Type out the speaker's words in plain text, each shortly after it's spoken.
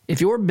If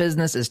your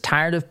business is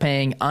tired of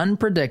paying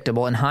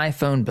unpredictable and high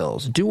phone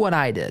bills, do what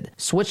I did.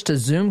 Switch to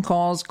Zoom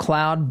Call's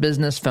cloud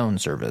business phone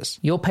service.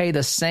 You'll pay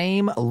the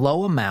same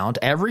low amount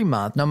every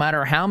month, no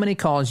matter how many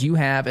calls you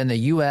have in the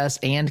U.S.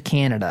 and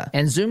Canada.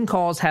 And Zoom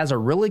Calls has a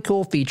really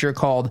cool feature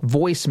called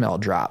voicemail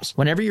drops.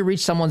 Whenever you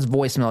reach someone's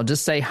voicemail,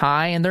 just say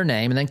hi and their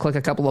name, and then click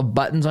a couple of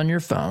buttons on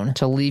your phone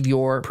to leave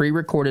your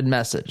pre-recorded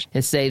message.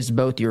 It saves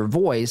both your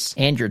voice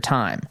and your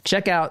time.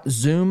 Check out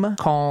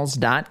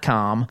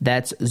zoomcalls.com.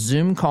 That's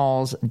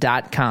zoomcalls.com.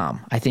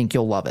 I think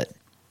you'll love it.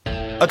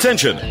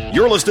 Attention,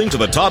 you're listening to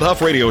the Todd Huff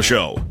Radio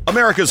Show,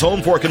 America's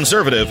home for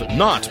conservative,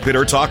 not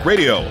bitter talk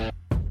radio.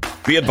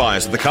 Be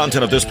advised that the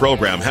content of this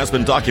program has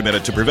been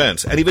documented to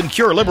prevent and even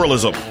cure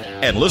liberalism,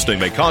 and listening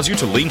may cause you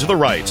to lean to the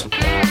right.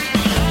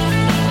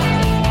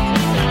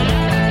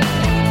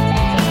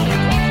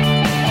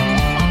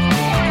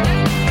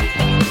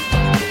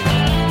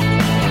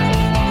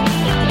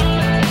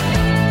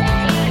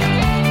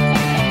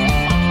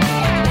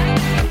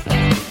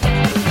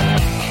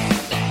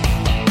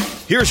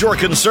 Here's your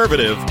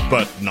conservative,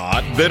 but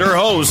not bitter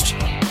host,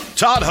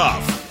 Todd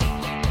Huff.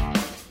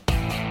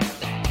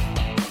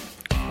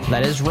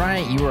 That is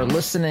right. You are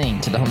listening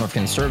to the home of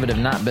conservative,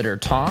 not bitter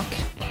talk.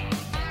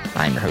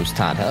 I'm your host,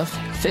 Todd Huff.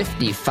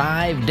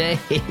 55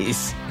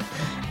 days,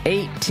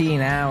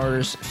 18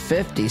 hours,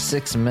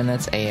 56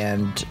 minutes,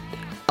 and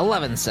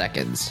 11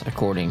 seconds,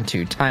 according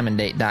to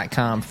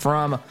timeanddate.com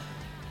from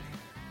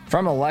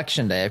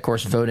Election Day. Of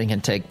course, voting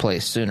can take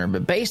place sooner,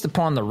 but based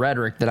upon the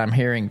rhetoric that I'm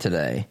hearing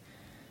today,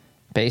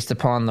 I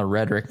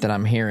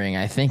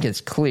think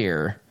it's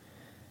clear.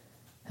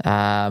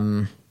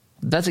 Even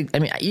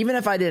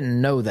if I didn't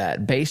know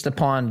that, based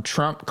upon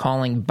Trump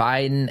calling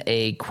Biden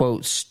a,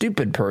 quote,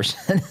 stupid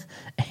person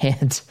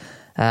and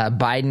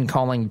Biden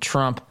calling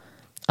Trump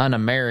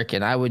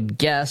un-American, I would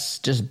guess,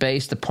 just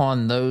based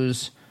upon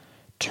those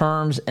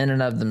terms in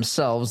and of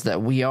themselves,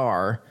 that we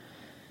are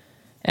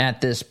at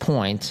this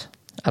point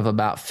of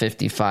about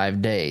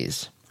 55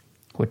 days,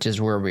 which is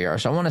where we are.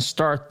 So I want to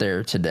start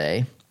there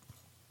today.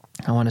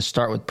 I want to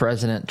start with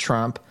President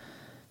Trump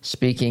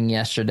speaking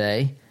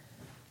yesterday,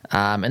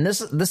 and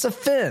this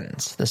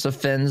offends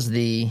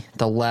the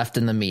left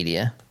and the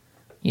media.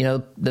 You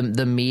know,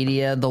 the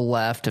media, the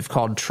left, have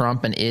called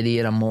Trump an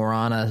idiot, a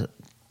moron,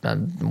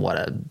 a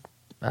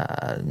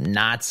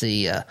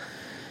Nazi.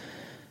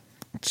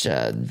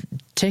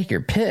 Take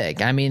your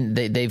pick. I mean,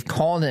 they've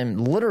called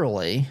him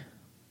literally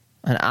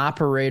an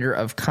operator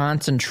of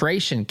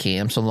concentration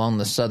camps along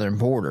the southern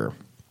border.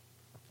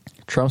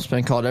 Trump's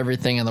been called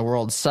everything in the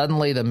world.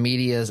 Suddenly, the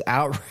media is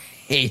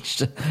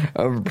outraged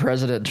over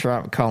President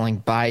Trump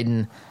calling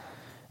Biden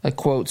a,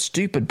 quote,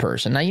 stupid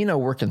person. Now, you know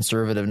we're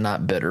conservative,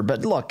 not bitter.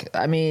 But look,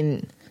 I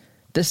mean,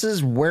 this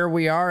is where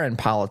we are in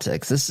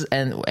politics. This is,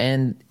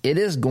 and it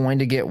is going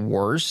to get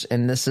worse,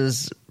 and this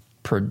is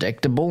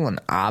predictable and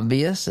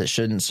obvious. It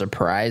shouldn't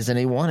surprise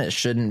anyone. It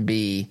shouldn't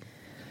be,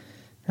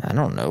 I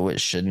don't know,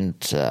 it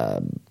shouldn't,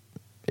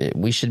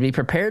 we should be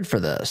prepared for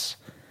this.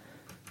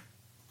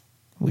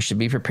 We should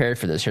be prepared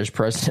for this. Here's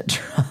President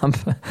Trump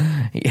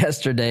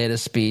yesterday at a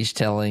speech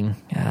telling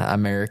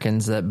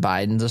Americans that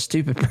Biden's a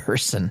stupid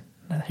person.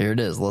 Here it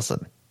is.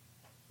 Listen.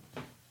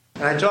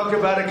 And I talk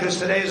about it because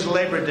today is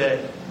Labor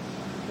Day.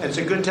 And it's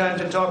a good time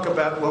to talk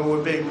about when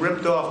we're being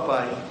ripped off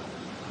by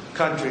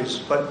countries,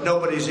 but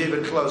nobody's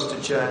even close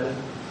to China.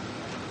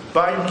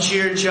 Biden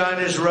cheered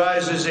China's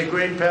rise as a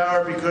great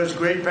power because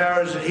great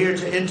powers adhere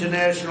to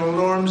international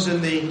norms in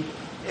the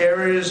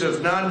areas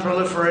of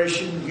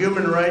non-proliferation,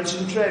 human rights,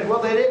 and trade. Well,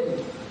 they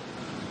didn't.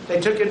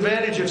 They took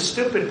advantage of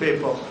stupid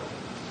people.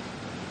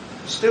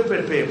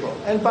 Stupid people.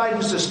 And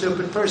Biden's a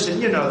stupid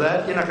person. You know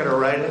that. You're not going to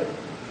write it.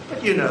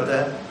 But you know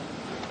that.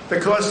 The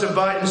cost of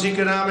Biden's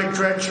economic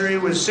treachery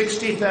was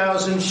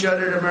 60,000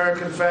 shuttered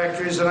American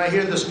factories, and I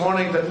hear this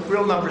morning that the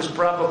real number is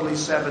probably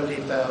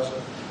 70,000.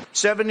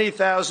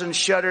 70,000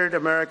 shuttered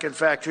American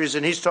factories,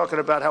 and he's talking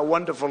about how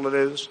wonderful it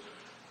is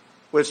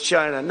with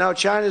China. No,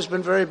 China's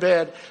been very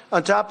bad,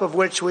 on top of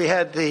which we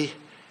had the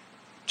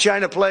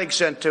China plague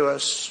sent to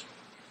us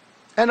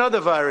and other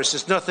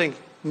viruses, nothing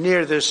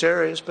near this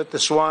serious, but the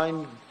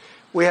swine.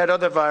 We had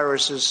other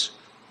viruses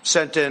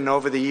sent in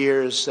over the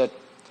years that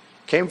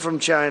came from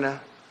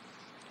China.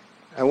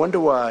 I wonder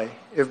why.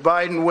 If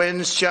Biden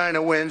wins, China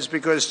wins,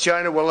 because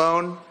China will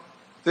own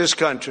this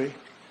country.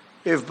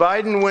 If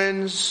Biden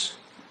wins,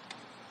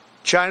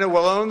 China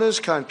will own this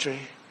country,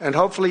 and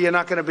hopefully you're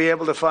not going to be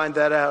able to find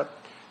that out.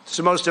 It's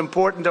the most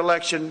important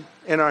election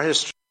in our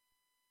history.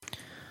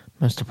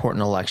 Most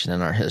important election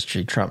in our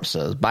history, Trump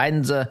says.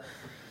 Biden's a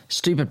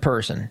stupid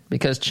person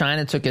because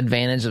China took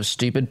advantage of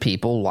stupid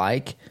people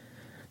like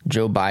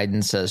Joe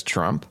Biden, says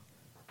Trump.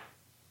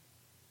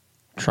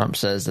 Trump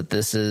says that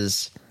this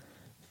is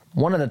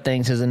one of the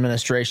things his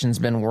administration's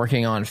been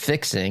working on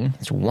fixing.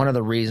 It's one of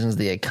the reasons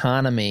the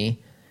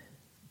economy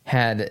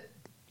had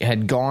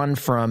gone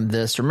from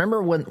this.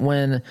 Remember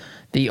when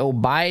the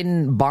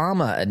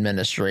Biden-Obama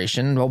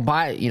administration,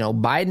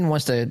 Biden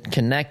wants to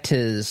connect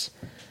his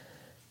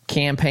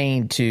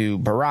campaign to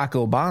Barack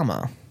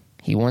Obama.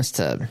 He wants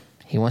to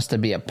He wants to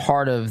be a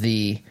part of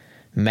the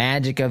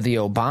magic of the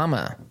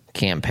Obama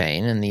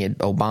campaign and the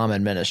Obama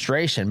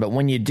administration. But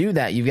when you do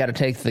that, you've got to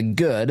take the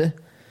good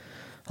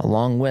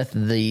along with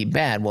the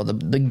bad. Well,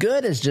 the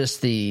good is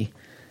just the,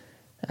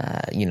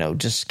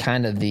 just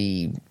kind of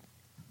the,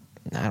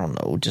 I don't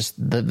know, just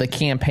the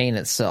campaign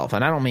itself.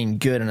 And I don't mean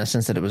good in a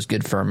sense that it was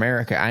good for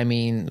America. I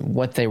mean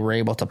what they were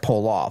able to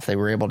pull off. They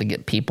were able to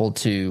get people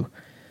to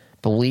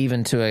believe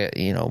into a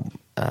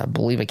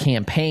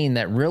campaign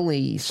that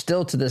really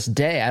still to this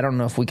day, I don't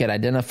know if we could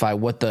identify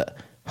what the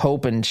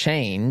hope and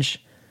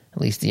change, at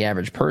least the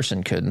average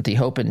person couldn't, the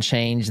hope and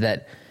change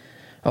that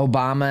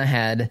Obama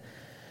had,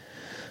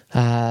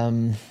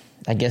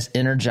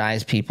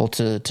 energized people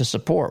to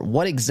support.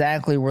 What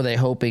exactly were they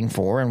hoping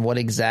for, and what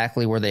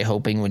exactly were they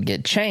hoping would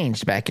get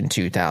changed back in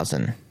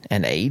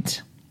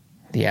 2008?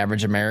 The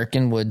average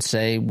American would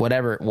say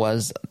whatever it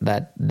was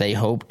that they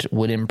hoped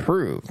would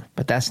improve.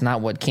 But that's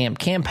not what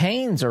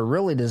campaigns are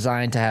really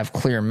designed to have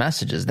clear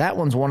messages. That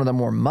one's one of the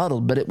more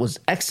muddled, but it was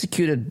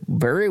executed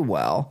very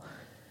well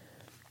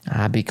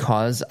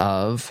because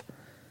of,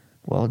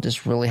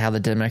 just really how the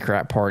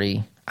Democrat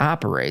Party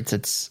operates.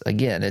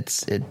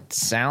 It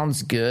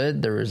sounds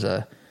good. There was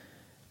a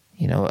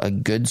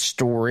good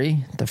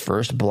story, the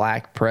first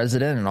black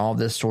president and all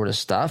this sort of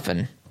stuff,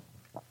 and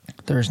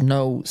there's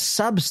no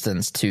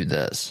substance to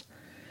this.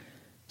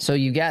 So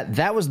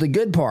that was the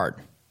good part.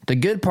 The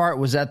good part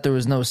was that there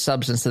was no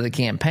substance to the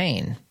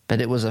campaign, but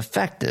it was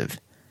effective.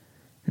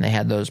 And they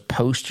had those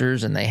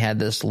posters and they had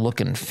this look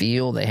and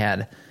feel. They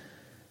had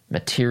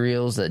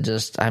materials that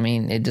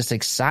it just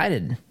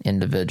excited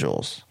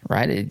individuals,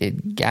 right?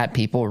 It got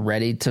people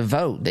ready to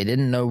vote. They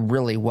didn't know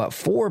really what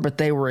for, but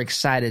they were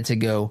excited to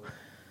go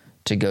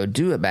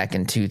do it back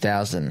in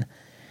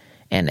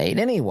 2008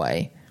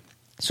 anyway.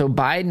 So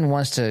Biden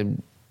wants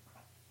to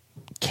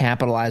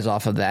capitalize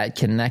off of that,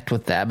 connect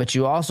with that, but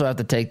you also have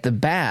to take the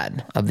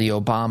bad of the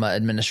Obama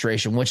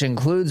administration, which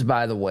includes,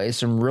 by the way,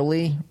 some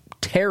really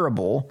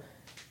terrible,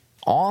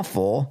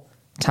 awful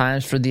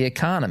times for the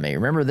economy.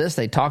 Remember this?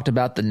 They talked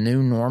about the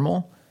new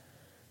normal,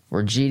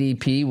 where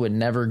GDP would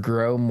never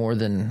grow more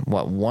than,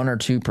 1 or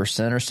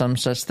 2% or some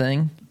such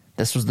thing?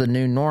 This was the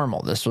new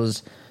normal. This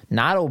was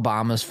not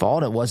Obama's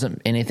fault. It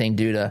wasn't anything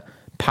due to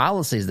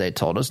policies they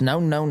told us.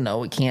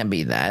 No, it can't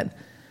be that.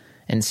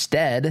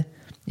 Instead,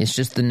 it's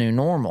just the new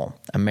normal.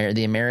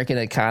 The American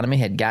economy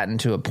had gotten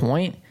to a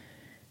point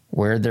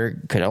where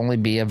there could only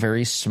be a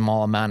very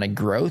small amount of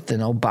growth,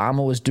 and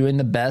Obama was doing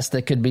the best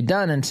that could be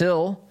done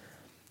until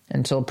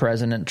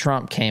President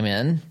Trump came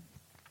in,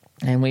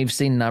 and we've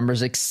seen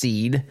numbers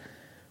exceed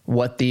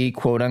what the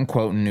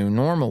quote-unquote new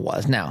normal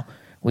was. Now,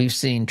 we've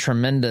seen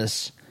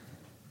tremendous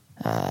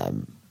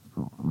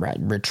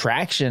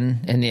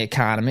retraction in the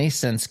economy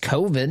since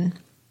COVID.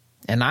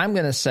 And I'm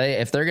going to say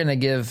if they're going to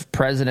give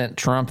President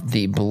Trump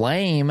the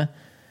blame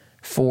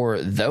for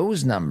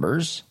those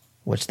numbers,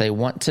 which they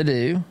want to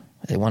do,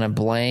 they want to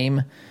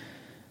blame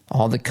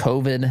all the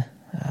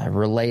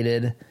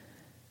COVID-related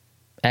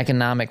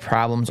economic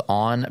problems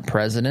on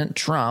President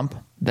Trump,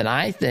 then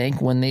I think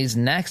when these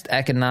next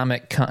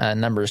economic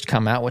numbers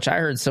come out, which I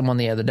heard someone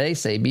the other day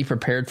say, be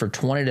prepared for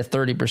 20 to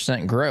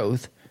 30%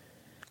 growth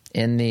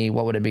in the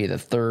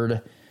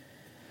third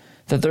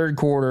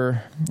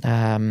quarter.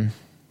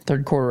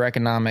 Third quarter.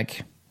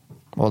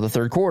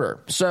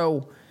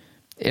 So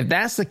if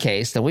that's the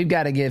case, then we've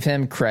got to give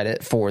him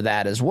credit for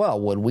that as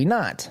well, would we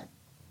not?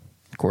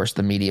 Of course,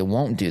 the media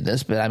won't do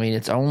this, but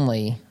it's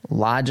only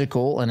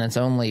logical and it's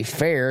only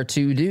fair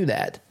to do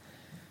that.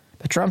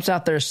 But Trump's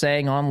out there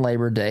saying on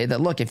Labor Day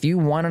that, look, if you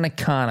want an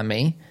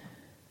economy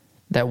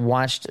that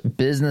watched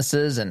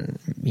businesses and,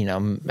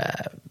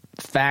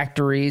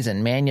 factories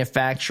and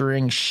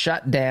manufacturing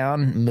shut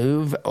down,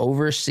 move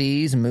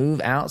overseas, move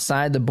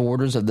outside the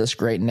borders of this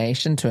great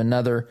nation to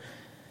another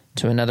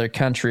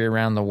country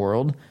around the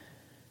world,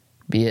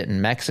 be it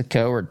in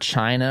Mexico or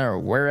China or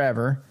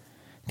wherever,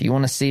 if you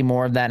want to see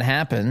more of that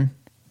happen,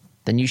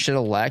 then you should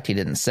elect. He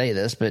didn't say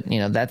this, but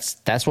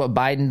that's what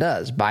Biden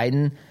does.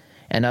 Biden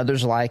and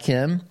others like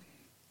him,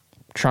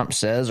 Trump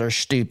says, are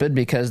stupid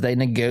because they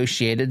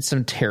negotiated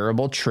some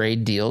terrible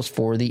trade deals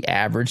for the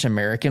average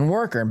American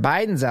worker. And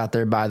Biden's out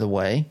there, by the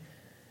way,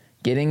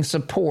 getting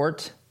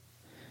support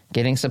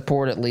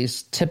at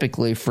least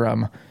typically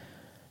from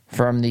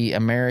the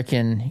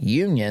American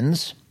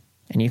unions.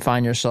 And you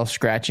find yourself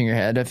scratching your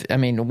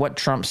head. What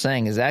Trump's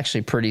saying is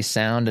actually pretty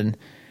sound and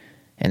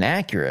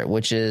accurate,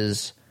 which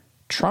is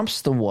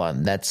Trump's the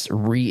one that's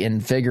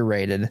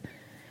reinvigorated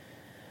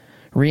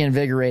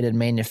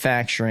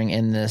manufacturing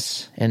in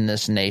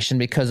this nation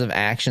because of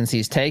actions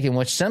he's taken,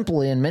 which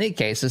simply in many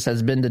cases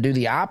has been to do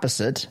the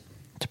opposite,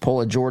 to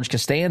pull a George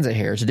Costanza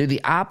here, to do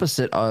the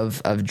opposite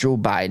of Joe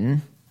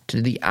Biden, to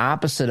do the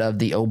opposite of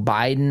the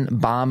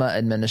Obama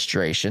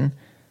administration,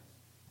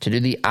 to do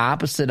the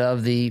opposite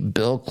of the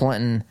Bill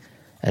Clinton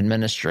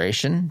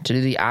administration, to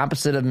do the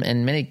opposite of,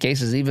 in many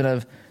cases, even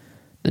of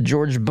the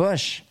George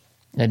Bush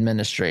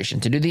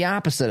administration, to do the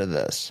opposite of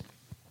this.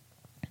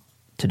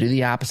 To do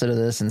the opposite of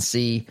this and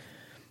see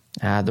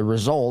the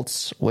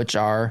results, which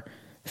are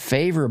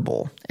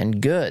favorable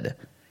and good.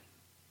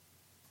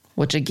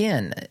 Which,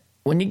 again,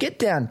 when you get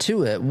down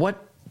to it,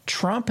 what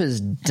Trump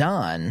has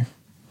done,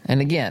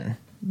 and again,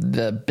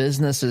 the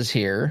businesses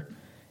here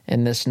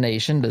in this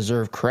nation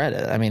deserve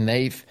credit. I mean,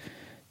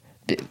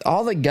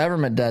 all the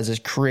government does is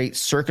create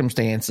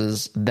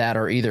circumstances that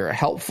are either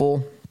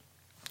helpful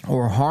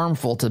or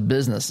harmful to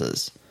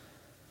businesses.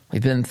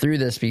 We've been through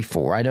this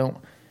before. I don't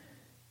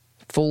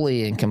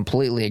fully and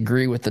completely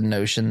agree with the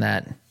notion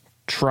that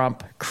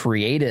Trump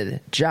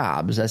created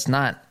jobs. That's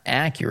not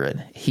accurate.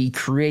 He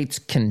creates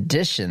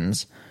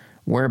conditions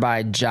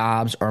whereby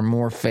jobs are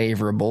more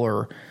favorable,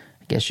 or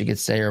I guess you could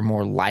say are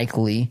more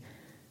likely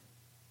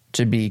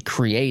to be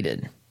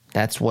created.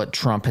 That's what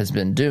Trump has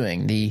been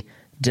doing. The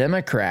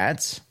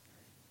Democrats,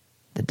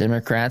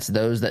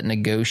 those that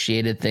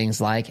negotiated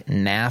things like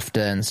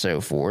NAFTA and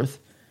so forth,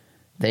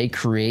 they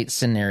create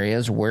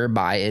scenarios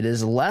whereby it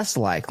is less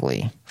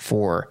likely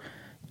for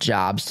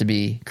jobs to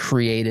be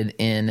created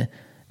in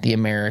the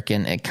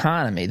American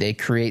economy. They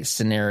create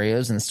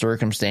scenarios and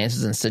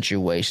circumstances and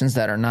situations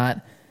that are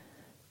not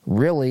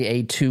really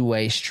a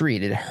two-way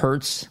street. It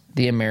hurts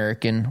the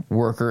American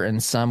worker in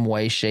some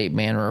way, shape,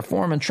 manner, or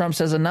form, and Trump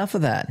says enough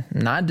of that.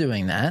 I'm not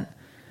doing that.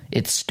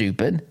 It's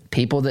stupid.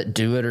 People that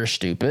do it are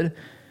stupid.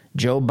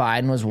 Joe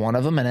Biden was one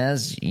of them, and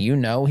as you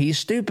know, he's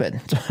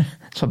stupid.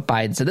 That's what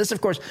Biden said. This,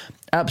 of course,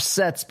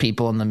 upsets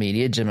people in the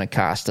media. Jim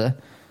Acosta,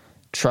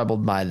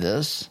 troubled by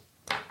this.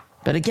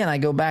 But again, I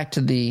go back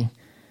to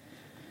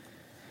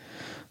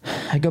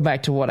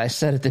what I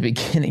said at the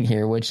beginning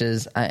here, which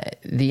is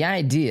the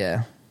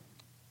idea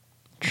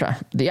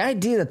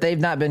that they've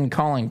not been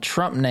calling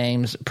Trump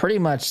names pretty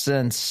much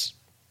since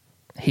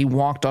he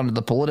walked onto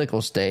the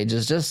political stage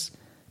is just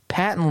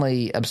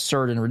patently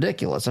absurd and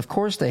ridiculous. Of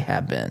course they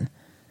have been.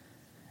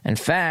 In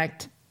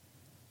fact,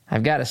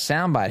 I've got a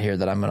soundbite here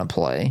that I'm going to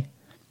play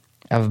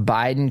of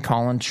Biden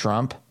calling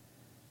Trump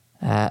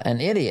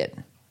an idiot.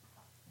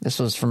 This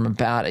was from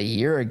about a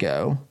year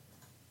ago.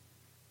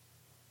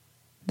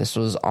 This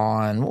was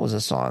on, what was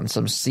this on?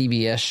 Some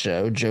CBS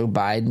show, Joe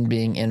Biden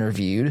being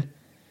interviewed.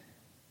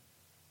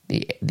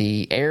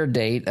 The air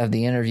date of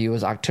the interview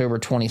was October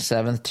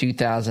 27th,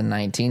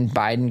 2019.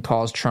 Biden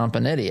calls Trump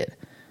an idiot.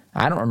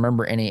 I don't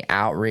remember any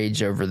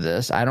outrage over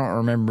this. I don't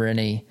remember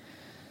any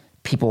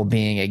people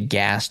being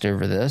aghast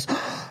over this.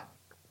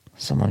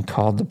 Someone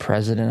called the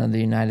president of the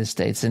United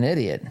States an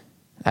idiot.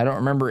 I don't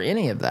remember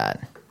any of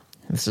that.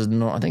 I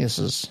think this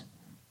is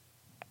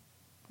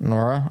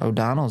Nora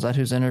O'Donnell. Is that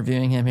who's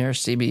interviewing him here?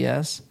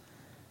 CBS?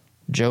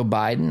 Joe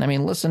Biden? I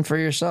mean, listen for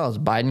yourselves.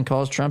 Biden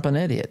calls Trump an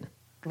idiot.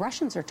 The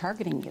Russians are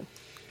targeting you.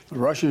 The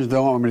Russians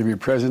don't want me to be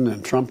president,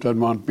 and Trump doesn't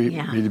want me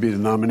to be the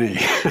nominee.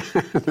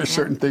 There's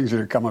certain things that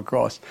have come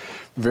across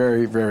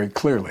very, very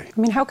clearly. I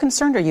mean, how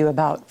concerned are you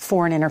about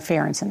foreign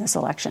interference in this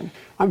election?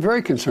 I'm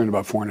very concerned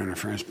about foreign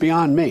interference,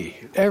 beyond me.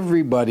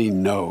 Everybody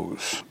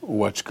knows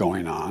what's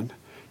going on.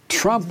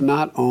 Trump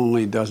not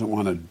only doesn't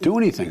want to do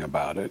anything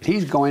about it,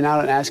 he's going out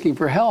and asking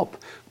for help.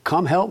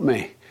 Come help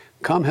me.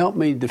 Come help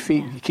me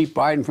keep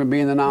Biden from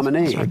being the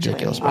nominee. It's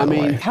ridiculous, by the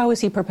way. How is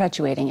he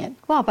perpetuating it?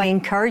 Well, by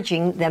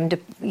encouraging them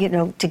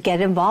to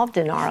get involved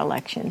in our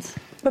elections.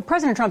 But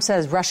President Trump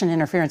says Russian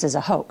interference is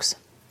a hoax.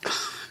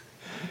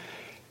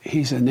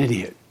 He's an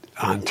idiot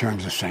on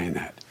terms of saying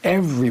that.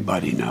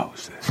 Everybody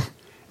knows this.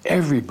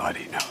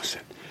 Everybody knows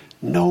it.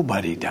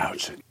 Nobody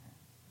doubts it.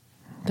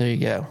 There you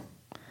go.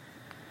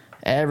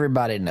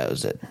 Everybody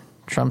knows it.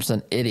 Trump's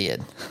an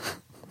idiot.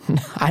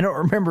 I don't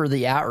remember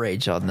the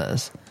outrage on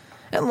this.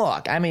 And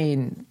look, I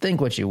mean,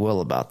 think what you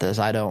will about this.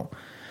 I don't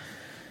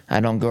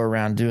go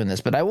around doing this.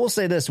 But I will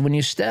say this. When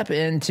you step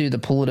into the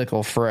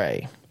political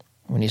fray,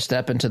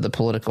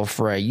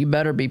 you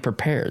better be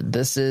prepared.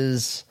 This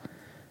is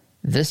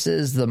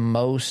the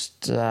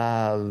most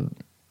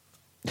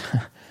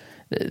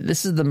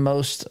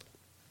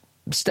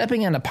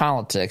stepping into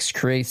politics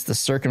creates the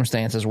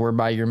circumstances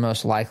whereby you're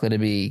most likely to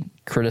be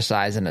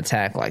criticized and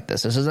attacked like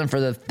this. This isn't for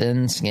the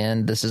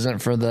thin-skinned. This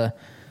isn't for the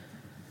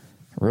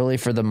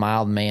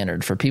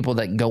mild-mannered. For people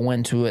that go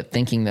into it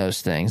thinking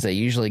those things, they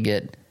usually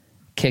get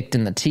kicked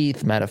in the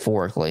teeth,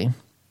 metaphorically.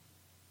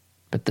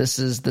 But this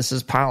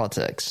is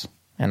politics.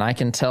 And I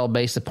can tell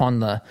based upon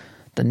the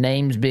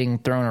names being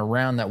thrown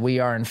around that we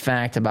are, in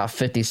fact, about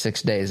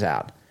 56 days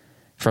out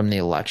from the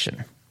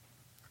election.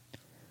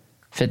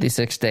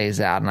 56 days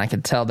out, and I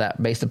can tell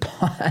that based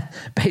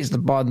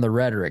upon the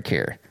rhetoric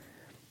here.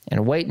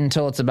 And wait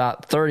until it's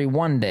about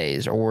 31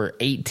 days or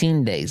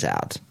 18 days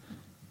out.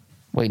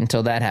 Wait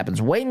until that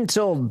happens. Wait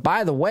until,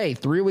 by the way,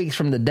 3 weeks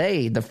from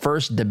today, the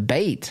first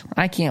debate.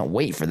 I can't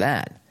wait for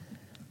that.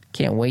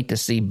 Can't wait to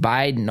see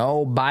Biden.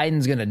 Oh,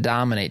 Biden's going to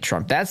dominate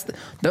Trump. Those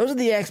are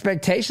the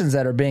expectations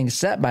that are being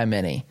set by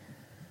many.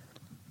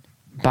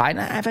 Biden,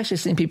 I've actually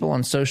seen people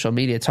on social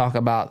media talk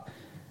about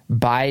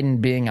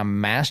Biden being a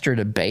master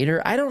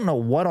debater. I don't know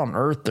what on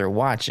earth they're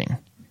watching.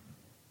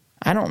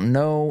 I don't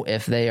know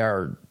if they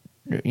are,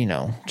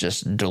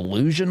 just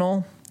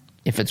delusional,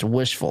 if it's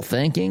wishful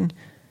thinking.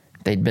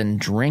 They'd been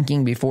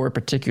drinking before a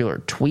particular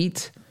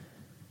tweet.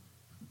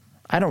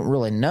 I don't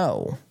really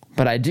know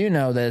But I do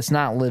know that it's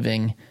not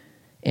living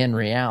in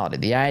reality.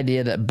 The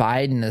idea that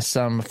Biden is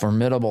some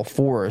formidable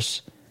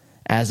force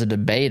as a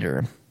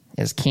debater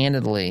is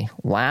candidly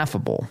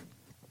laughable.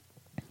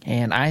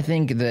 And I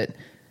think that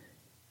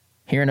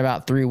here in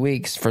about 3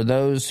 weeks, for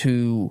those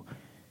who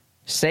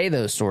say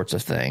those sorts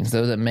of things,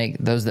 those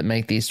that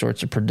make these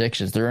sorts of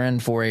predictions, they're in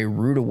for a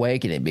rude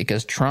awakening,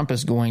 because Trump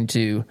is going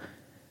to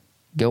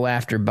go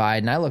after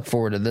Biden. I look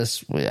forward to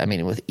this,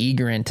 with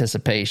eager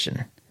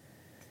anticipation.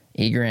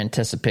 Eager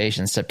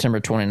anticipation. September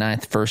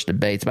 29th, first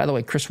debates. By the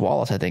way, Chris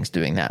Wallace, I think, is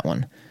doing that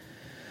one.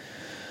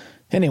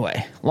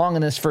 Anyway, long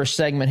in this first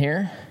segment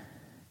here.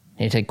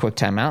 Need to take a quick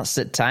time out.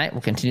 Sit tight.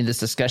 We'll continue this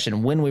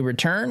discussion when we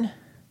return.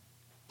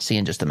 See you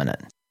in just a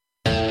minute.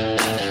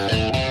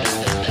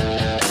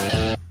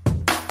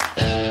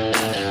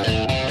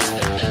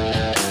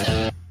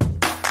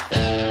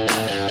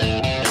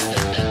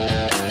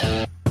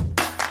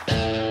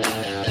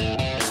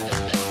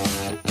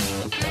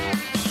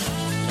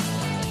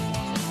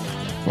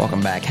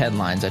 Welcome back.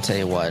 Headlines. I tell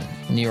you what,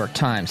 New York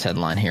Times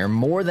headline here.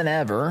 More than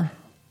ever,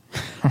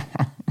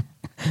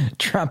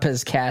 Trump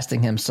is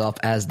casting himself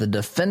as the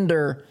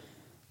defender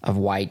of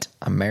white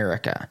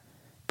America.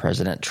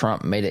 President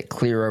Trump made it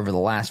clear over the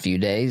last few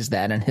days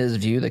that, in his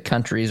view, the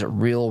country's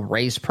real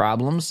race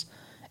problems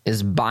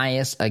is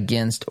bias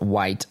against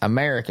white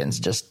Americans.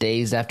 Just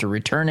days after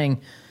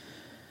returning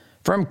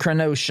from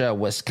Kenosha,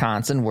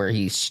 Wisconsin, where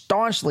he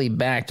staunchly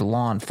backed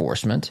law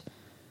enforcement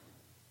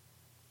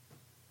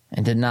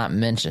and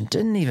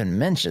didn't even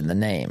mention the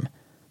name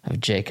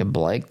of Jacob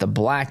Blake, the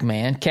black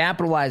man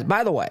capitalized.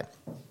 By the way,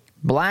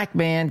 black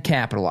man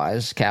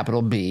capitalized,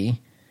 capital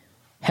B,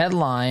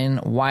 headline,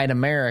 white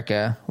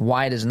America,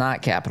 white is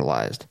not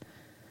capitalized.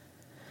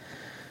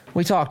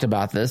 We talked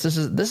about this. This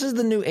is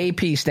the new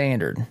AP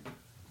standard.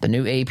 The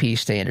new AP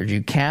standard.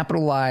 You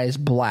capitalize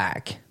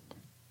black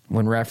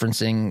when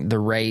referencing the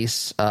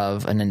race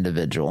of an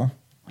individual,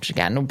 which I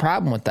got no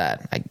problem with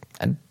that.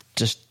 I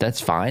just, that's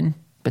fine.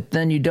 But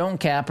then you don't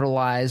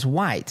capitalize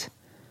white.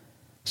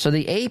 So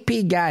the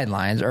AP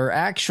guidelines are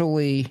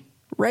actually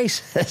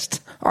racist,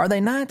 are they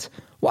not?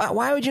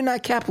 Why would you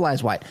not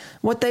capitalize white?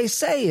 What they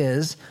say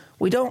is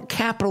we don't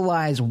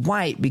capitalize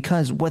white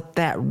because what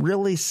that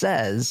really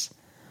says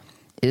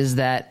is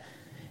that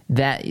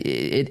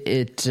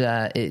it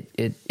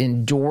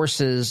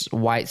endorses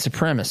white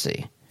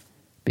supremacy,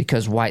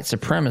 because white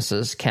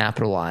supremacists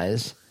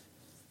capitalize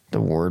the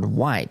word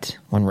white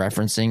when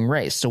referencing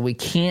race. So we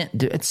can't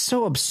do it's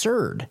so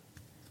absurd.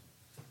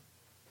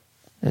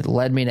 It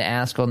led me to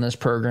ask on this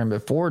program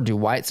before, do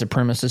white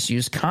supremacists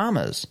use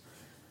commas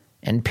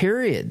and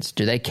periods?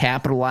 Do they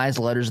capitalize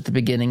letters at the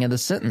beginning of the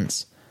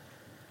sentence?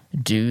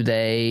 Do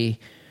they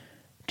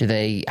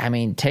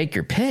take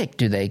your pick.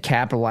 Do they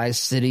capitalize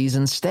cities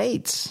and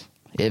states?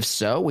 If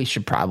so, we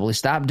should probably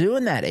stop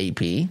doing that,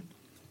 AP.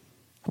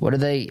 What do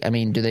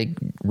they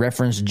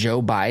reference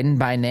Joe Biden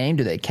by name?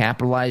 Do they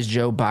capitalize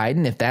Joe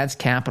Biden? If that's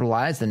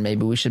capitalized, then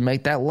maybe we should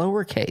make that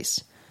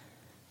lowercase.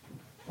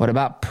 What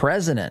about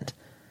president?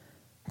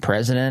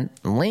 President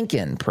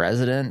Lincoln,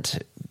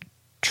 President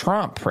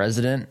Trump,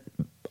 President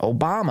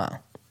Obama,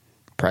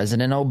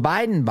 President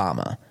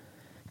O'Biden-Bama.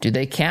 Do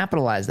they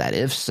capitalize that?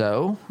 If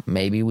so,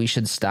 maybe we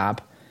should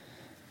stop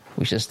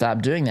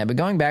doing that. But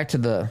going back to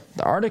the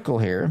article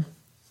here,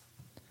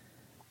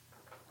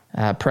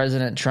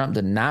 President Trump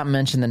did not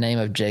mention the name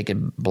of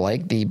Jacob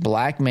Blake, the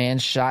black man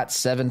shot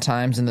 7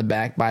 times in the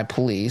back by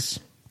police.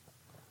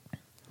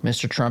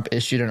 Mr. Trump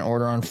issued an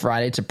order on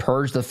Friday to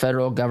purge the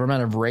federal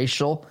government of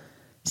racial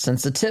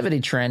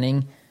sensitivity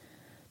training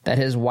that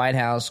his White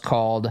House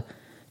called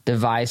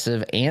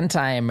divisive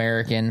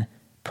anti-American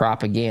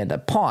propaganda.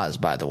 Pause,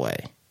 by the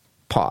way.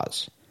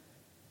 Pause.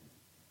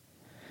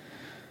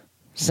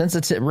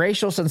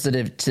 Racial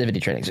sensitivity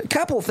training. So a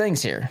couple of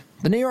things here.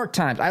 The New York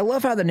Times. I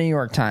love how the New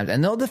York Times,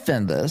 and they'll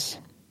defend this.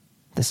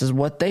 This is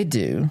what they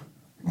do.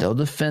 They'll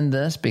defend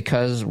this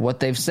because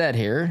what they've said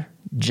here,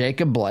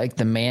 Jacob Blake,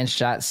 the man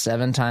shot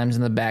 7 times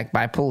in the back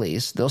by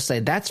police, they'll say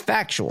that's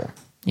factual.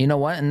 You know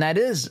what? And that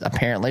is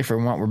apparently,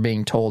 from what we're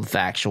being told,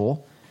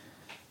 factual.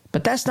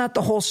 But that's not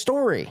the whole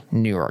story,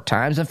 New York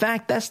Times. In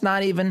fact, that's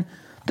not even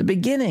the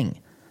beginning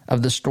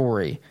of the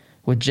story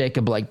with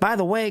Jacob Blake. By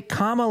the way,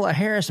 Kamala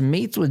Harris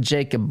meets with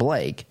Jacob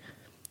Blake.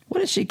 What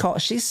did she call?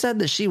 She said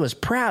that she was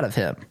proud of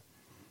him.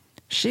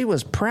 She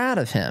was proud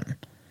of him.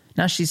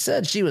 Now, she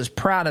said she was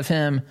proud of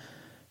him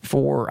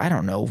for, I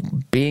don't know,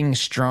 being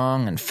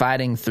strong and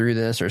fighting through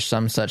this or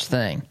some such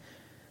thing.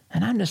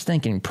 And I'm just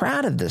thinking,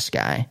 proud of this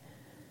guy.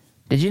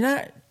 Did you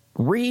not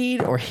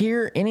read or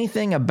hear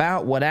anything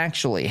about what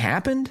actually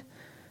happened?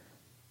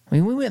 I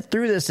mean, we went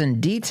through this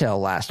in detail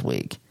last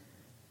week.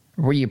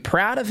 Were you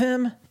proud of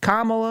him,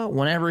 Kamala,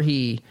 whenever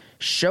he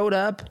showed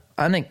up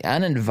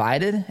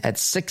uninvited at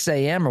 6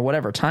 a.m. or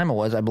whatever time it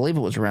was? I believe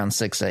it was around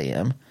 6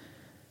 a.m.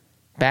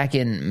 back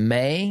in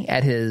May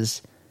at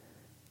his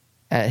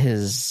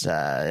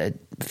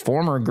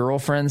former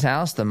girlfriend's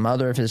house, the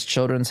mother of his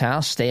children's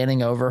house,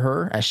 standing over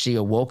her as she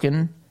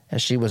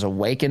was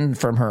awakened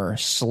from her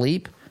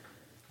sleep,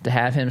 to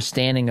have him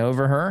standing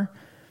over her.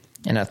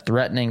 in a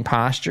threatening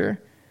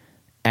posture,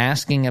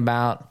 asking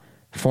about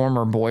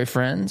former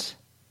boyfriends,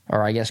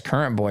 or I guess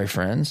current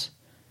boyfriends,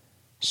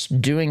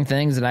 doing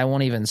things that I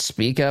won't even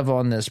speak of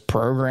on this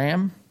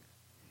program.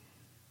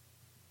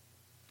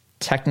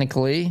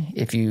 Technically,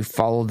 if you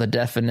follow the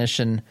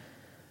definition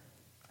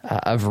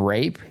of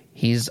rape,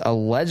 he's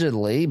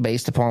allegedly,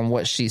 based upon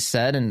what she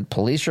said in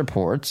police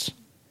reports,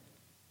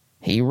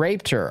 he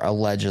raped her,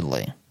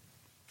 allegedly.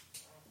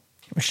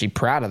 Was she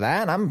proud of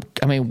that?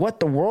 I mean, what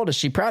the world is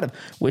she proud of?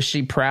 Was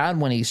she proud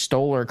when he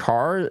stole her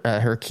car,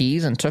 her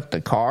keys, and took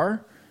the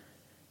car?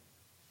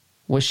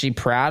 Was she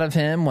proud of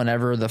him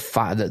whenever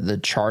the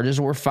charges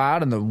were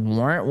filed and the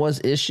warrant was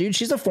issued?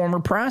 She's a former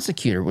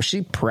prosecutor. Would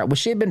she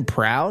have been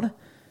proud?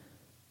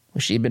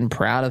 Would she have been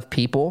proud of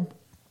people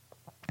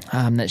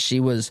that she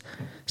was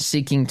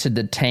seeking to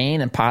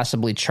detain and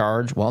possibly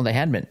charge? Well, he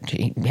hadn't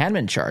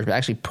been charged, but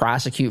actually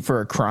prosecute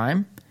for a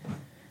crime.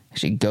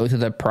 Actually go through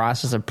the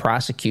process of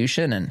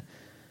prosecution and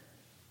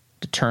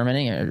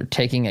determining or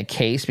taking a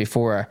case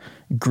before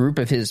a group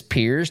of his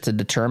peers to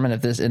determine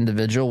if this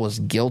individual was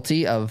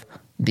guilty of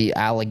the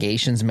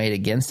allegations made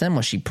against him.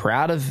 Was she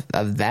proud of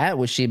that?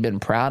 Would she have been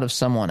proud of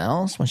someone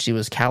else when she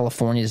was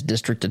California's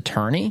district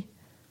attorney?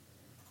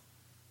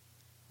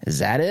 Is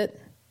that it?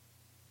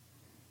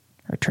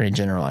 Or attorney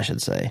general, I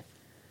should say.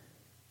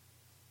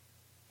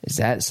 Is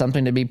that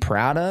something to be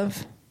proud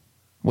of?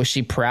 Was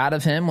she proud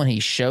of him when he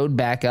showed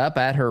back up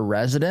at her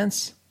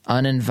residence,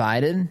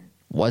 uninvited,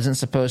 wasn't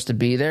supposed to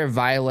be there,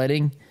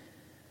 violating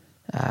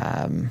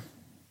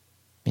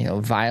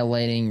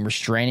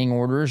restraining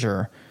orders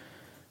or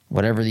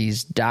whatever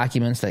these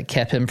documents that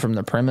kept him from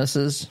the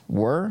premises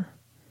were?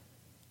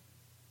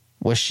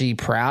 Was she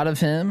proud of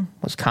him?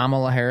 Was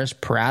Kamala Harris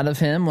proud of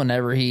him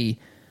whenever he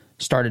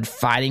started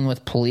fighting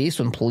with police,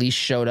 when police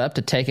showed up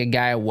to take a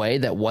guy away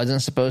that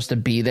wasn't supposed to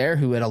be there,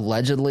 who had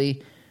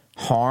allegedly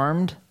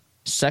harmed,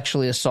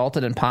 sexually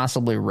assaulted, and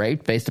possibly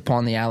raped based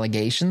upon the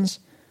allegations?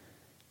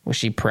 Was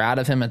she proud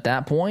of him at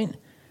that point?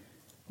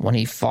 When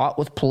he fought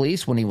with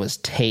police, when he was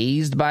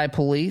tased by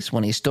police,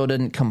 when he still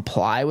didn't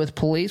comply with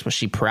police, was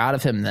she proud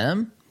of him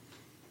then?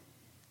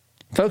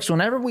 Folks,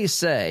 whenever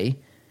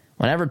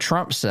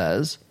Trump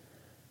says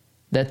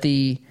that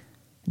the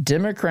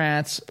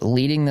Democrats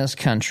leading this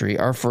country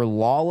are for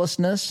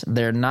lawlessness,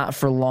 they're not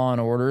for law and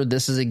order,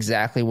 this is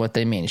exactly what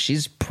they mean.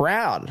 She's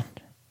proud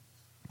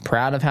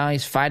of how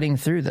he's fighting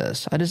through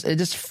this. It's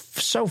just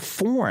so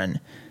foreign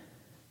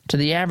to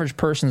the average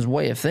person's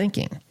way of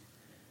thinking.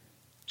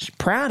 She's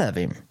proud of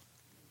him.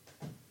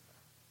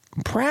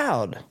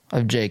 Proud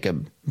of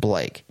Jacob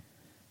Blake.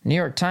 New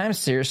York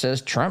Times here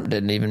says Trump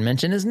didn't even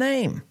mention his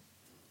name.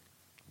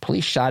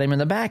 Police shot him in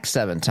the back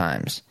 7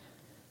 times.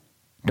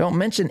 Don't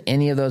mention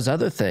any of those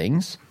other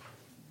things.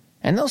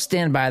 And they'll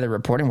stand by the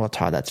reporting. Well,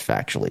 Todd, that's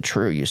factually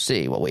true. You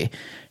see, what we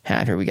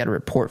have here, we got to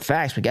report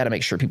facts. We got to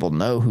make sure people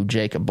know who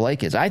Jacob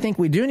Blake is. I think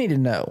we do need to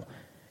know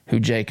who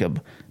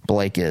Jacob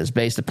Blake is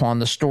based upon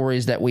the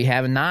stories that we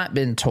have not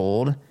been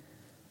told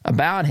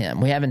about him.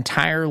 We have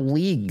entire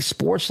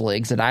sports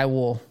leagues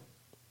that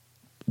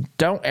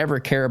don't ever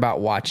care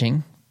about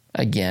watching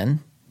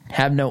again,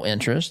 have no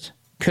interest,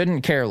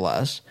 couldn't care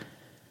less.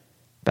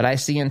 But I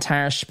see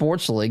entire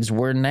sports leagues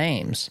wear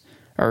names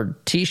or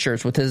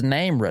T-shirts with his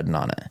name written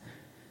on it.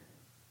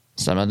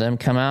 Some of them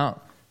come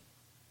out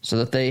so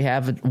that they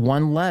have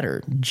one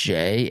letter,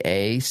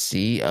 JACOB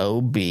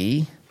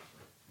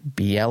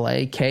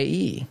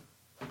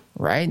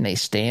right? And they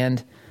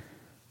stand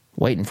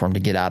waiting for him to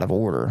get out of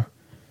order.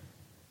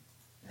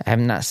 I have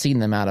not seen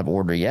them out of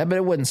order yet, but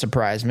it wouldn't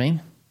surprise me.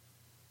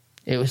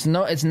 It's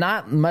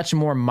not much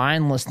more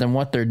mindless than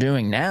what they're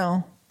doing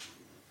now.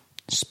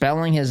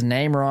 Spelling his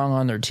name wrong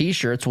on their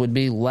T-shirts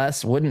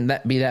wouldn't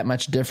that be that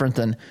much different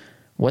than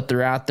what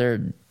they're out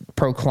there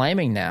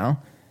proclaiming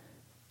now?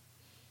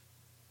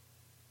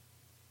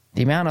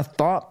 The amount of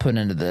thought put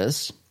into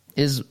this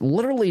is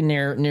literally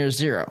near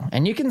zero.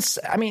 And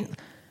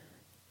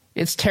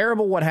it's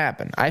terrible what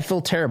happened. I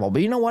feel terrible.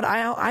 But you know what?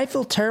 I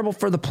feel terrible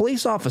for the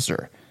police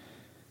officer.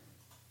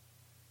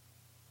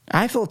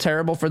 I feel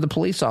terrible for the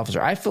police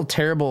officer. I feel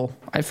terrible.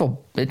 I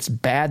feel it's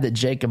bad that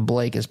Jacob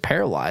Blake is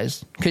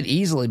paralyzed. Could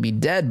easily be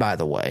dead, by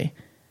the way.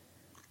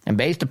 And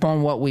based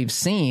upon what we've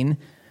seen,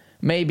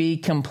 may be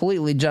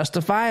completely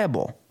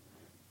justifiable.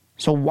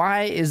 So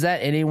why is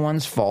that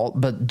anyone's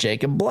fault but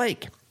Jacob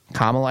Blake?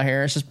 Kamala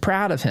Harris is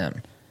proud of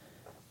him.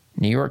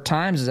 New York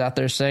Times is out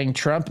there saying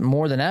Trump,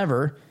 more than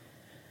ever,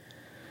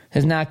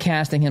 is now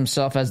casting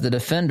himself as the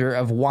defender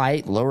of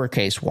white,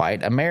 lowercase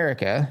white,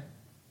 America,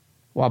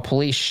 while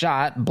police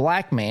shot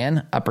black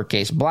man,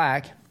 uppercase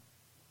black,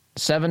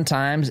 7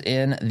 times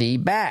in the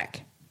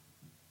back.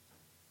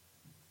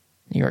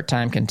 New York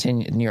Times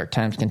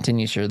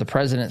continues here. The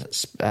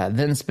president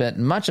then spent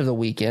much of the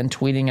weekend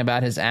tweeting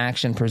about his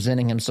action,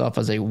 presenting himself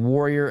as a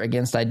warrior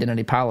against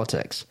identity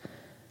politics.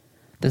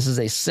 This is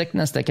a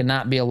sickness that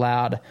cannot be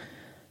allowed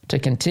to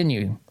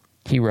continue,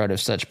 he wrote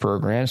of such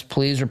programs.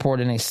 Please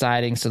report any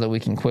sightings so that we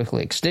can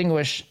quickly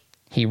extinguish.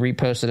 He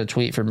reposted a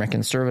tweet from a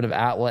conservative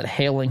outlet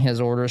hailing his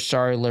orders.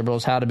 Sorry,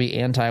 liberals, how to be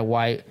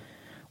anti-white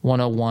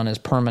 101 is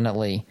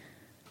permanently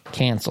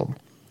canceled.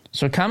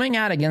 So coming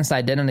out against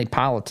identity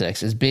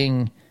politics is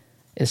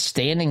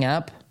standing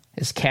up,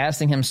 is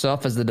casting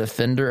himself as the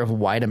defender of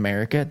white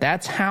America.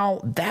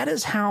 That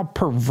is how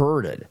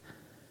perverted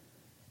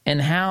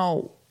and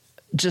how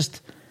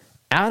just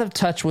out of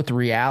touch with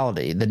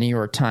reality the New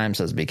York Times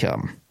has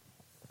become.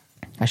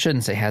 I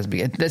shouldn't say has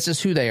become. That's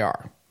just who they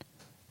are.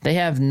 They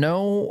have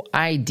no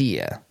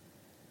idea.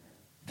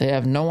 They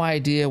have no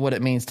idea what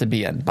it means to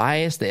be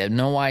unbiased. They have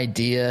no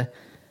idea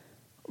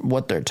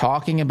what they're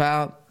talking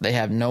about. They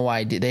have no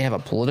idea. They have a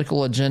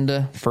political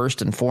agenda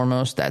first and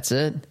foremost. That's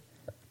it.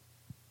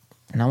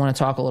 And I want to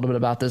talk a little bit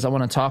about this. I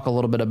want to talk a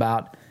little bit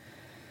about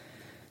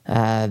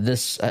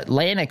this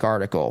Atlantic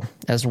article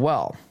as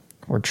well,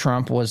 where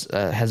Trump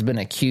has been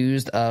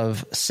accused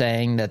of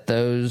saying that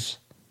those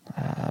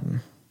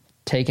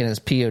taken as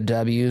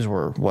POWs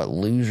were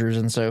losers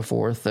and so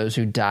forth, those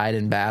who died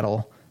in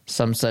battle,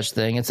 some such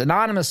thing. It's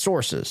anonymous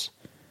sources,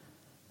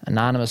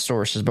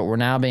 but we're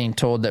now being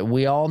told that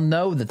we all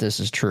know that this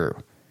is true.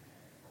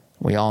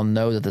 We all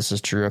know that this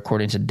is true,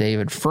 according to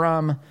David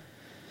Frum.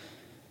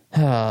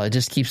 It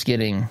just keeps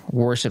getting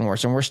worse and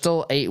worse, and we're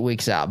still 8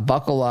 weeks out.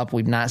 Buckle up.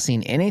 We've not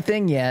seen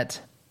anything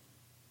yet.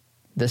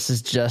 This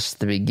is just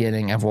the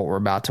beginning of what we're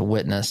about to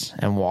witness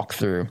and walk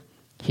through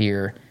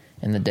here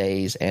in the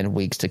days and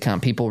weeks to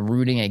come. People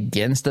rooting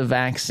against the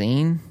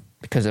vaccine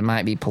because it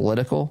might be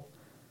political.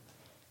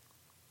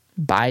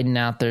 Biden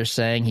out there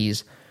saying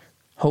he's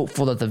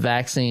hopeful that the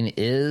vaccine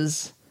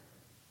is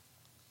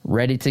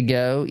ready to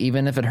go,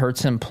 even if it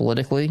hurts him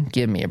politically.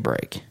 Give me a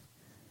break.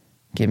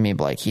 Give me a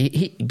break.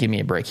 Give me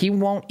a break. He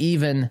won't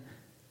even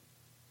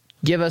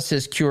give us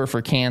his cure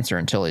for cancer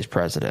until he's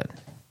president.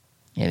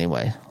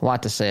 Anyway, a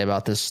lot to say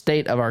about this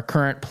state of our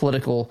current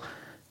political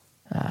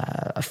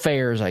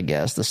affairs, I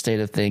guess, the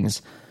state of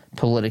things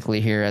politically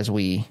here as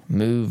we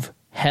move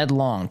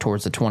headlong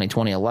towards the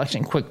 2020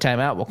 election. Quick time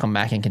out. We'll come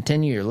back and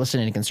continue. You're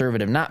listening to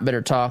Conservative Not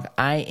Bitter Talk.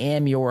 I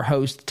am your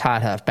host,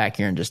 Todd Huff. Back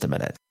here in just a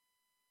minute.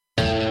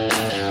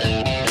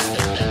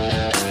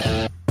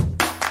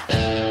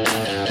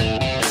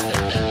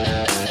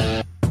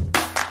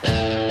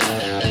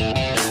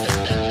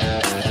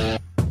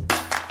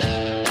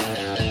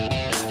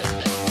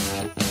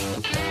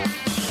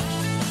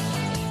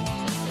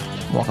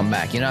 Welcome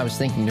back. I was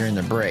thinking during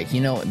the break,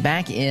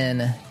 back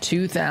in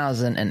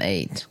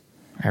 2008,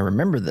 I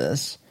remember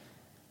this.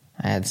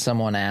 I had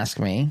someone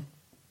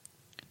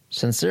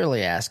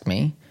sincerely ask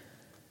me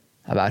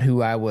about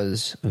who I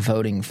was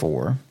voting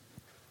for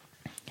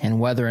and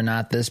whether or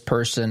not this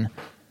person,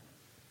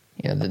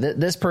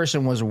 this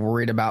person was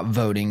worried about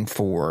voting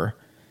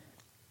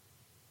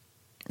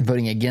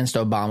against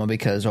Obama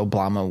because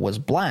Obama was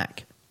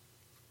black.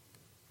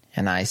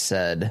 And I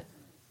said,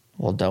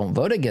 well, don't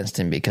vote against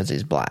him because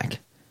he's black.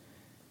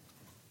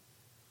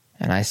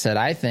 And I said,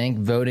 I think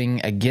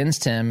voting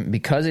against him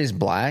because he's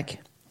black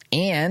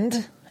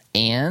and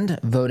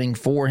voting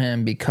for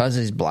him because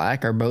he's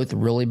black are both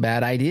really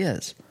bad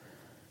ideas.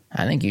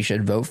 I think you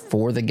should vote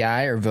for the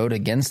guy or vote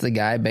against the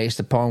guy based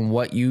upon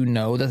what you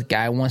know the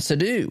guy wants to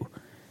do.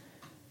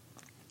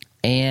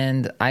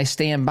 And I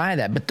stand by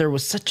that. But there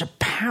was such a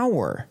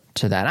power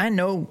to that.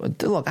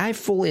 I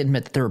fully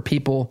admit that there were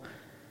people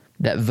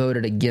that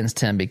voted against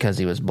him because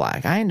he was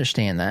black. I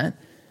understand that.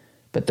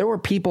 But there were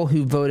people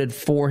who voted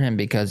for him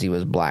because he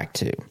was black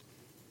too.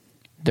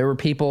 There were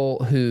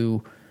people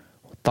who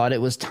thought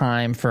it was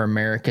time for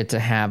America to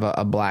have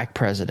a black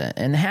president.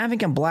 And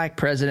having a black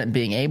president,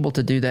 being able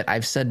to do that,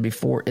 I've said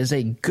before, is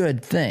a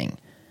good thing.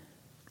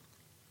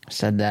 I've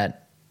said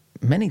that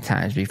many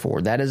times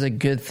before. That is a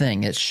good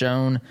thing. It's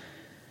shown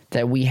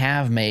that we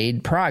have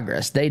made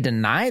progress. They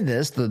deny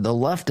this. The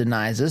left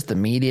denies this. The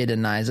media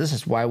denies this.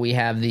 That's why we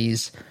have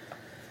these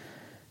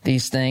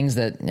things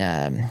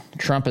that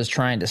Trump is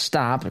trying to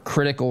stop,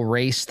 critical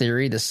race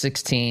theory, the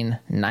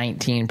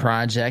 1619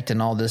 Project,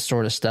 and all this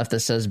sort of stuff that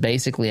says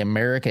basically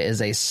America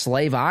is a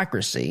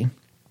slaveocracy.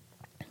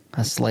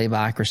 A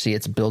slaveocracy.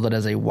 It's built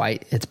as a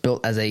white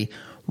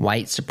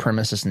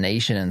supremacist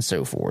nation and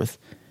so forth.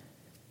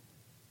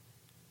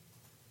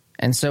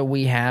 And so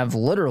we have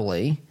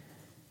literally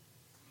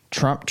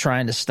Trump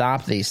trying to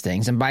stop these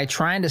things. And by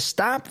trying to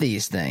stop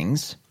these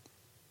things,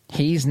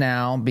 he's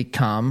now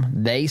become,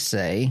 they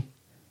say,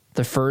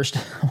 the first.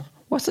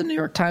 What's the New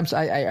York Times?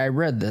 I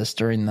read this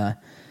during the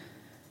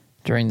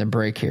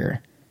break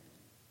here.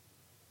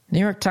 New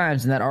York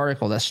Times in that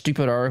article, that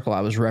stupid article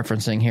I was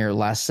referencing here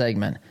last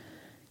segment,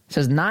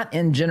 says not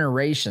in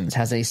generations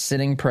has a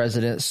sitting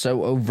president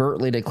so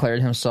overtly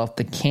declared himself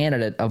the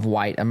candidate of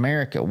white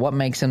America. What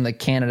makes him the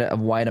candidate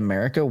of white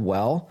America?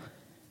 Well,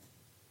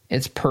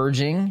 it's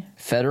purging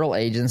federal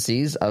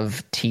agencies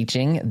of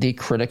teaching the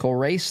critical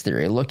race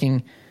theory.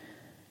 Looking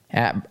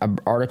at an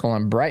article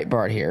on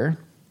Breitbart here,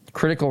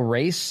 critical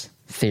race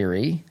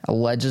theory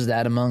alleges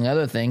that, among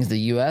other things, the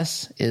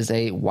U.S. is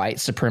a white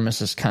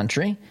supremacist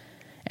country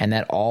and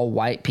that all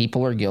white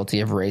people are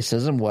guilty of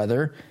racism,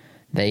 whether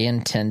they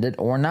intend it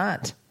or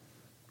not.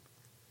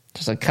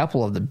 Just a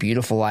couple of the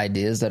beautiful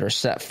ideas that are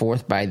set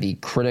forth by the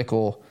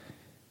critical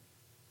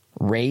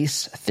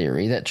race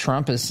theory that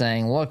Trump is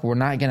saying, look, we're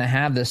not going to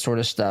have this sort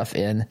of stuff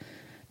in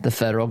the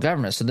federal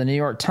government. So the New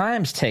York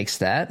Times takes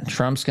that.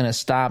 Trump's going to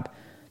stop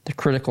the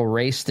critical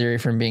race theory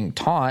from being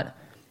taught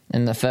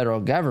in the federal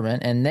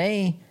government, and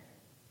they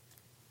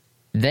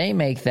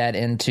make that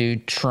into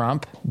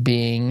Trump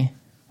being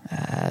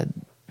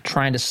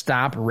trying to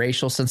stop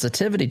racial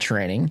sensitivity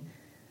training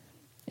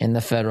in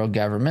the federal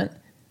government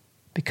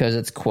because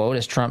it's, quote,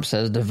 as Trump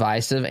says,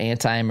 divisive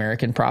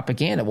anti-American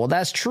propaganda. Well,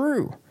 that's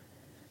true.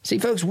 See,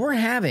 folks,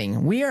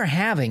 we are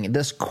having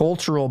this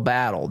cultural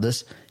battle,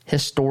 this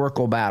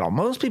historical battle.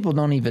 Most people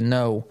don't even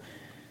know,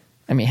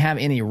 have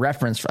any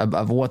reference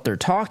of what they're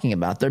talking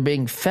about. They're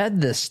being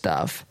fed this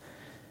stuff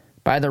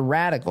by the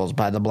radicals,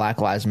 by the Black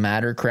Lives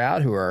Matter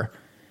crowd, who are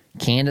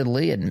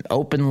candidly and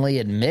openly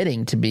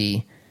admitting to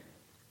be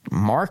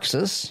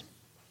Marxists.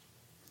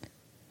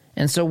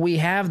 And so we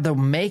have the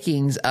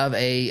makings of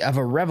a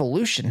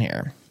revolution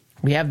here.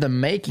 We have the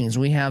makings,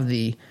 we have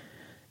the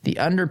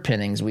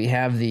underpinnings, we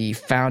have the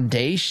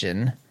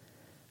foundation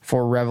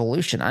for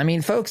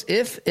revolution. Folks,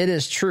 if it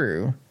is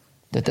true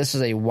that this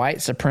is a white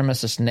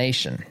supremacist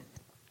nation,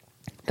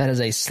 that is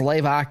a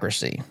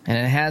slaveocracy, and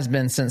it has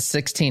been since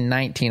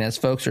 1619, as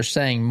folks are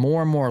saying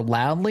more and more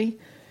loudly,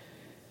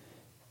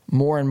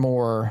 more and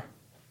more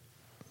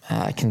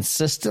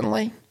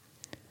consistently,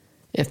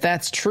 if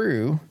that's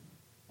true,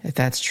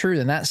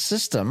 then that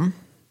system,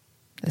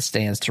 it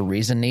stands to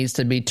reason, needs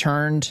to be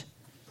turned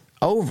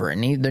over.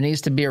 There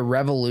needs to be a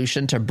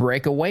revolution to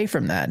break away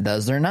from that,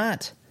 does there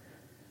not?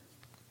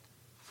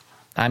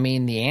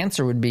 The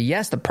answer would be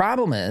yes. The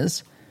problem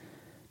is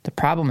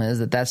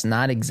that that's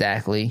not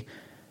exactly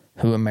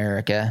who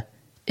America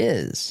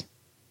is.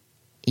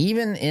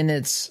 Even in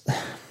its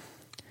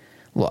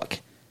 – look,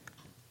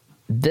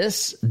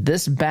 this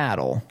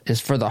battle is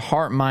for the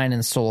heart, mind,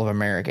 and soul of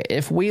America.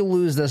 If we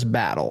lose this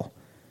battle,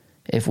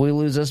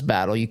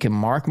 you can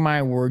mark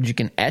my words, you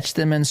can etch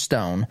them in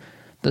stone.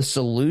 The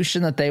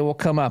solution that they will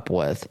come up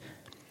with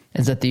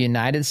is that the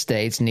United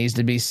States needs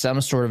to be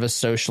some sort of a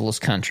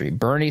socialist country.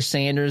 Bernie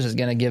Sanders is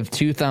going to give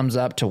 2 thumbs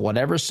up to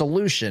whatever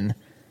solution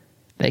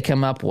they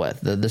come up with,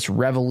 this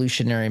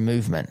revolutionary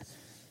movement.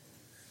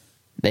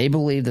 They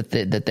believe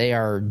that they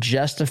are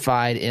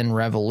justified in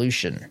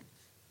revolution.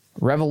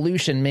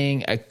 Revolution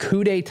meaning a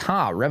coup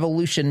d'etat.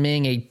 Revolution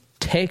meaning a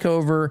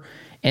takeover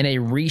and a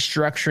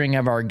restructuring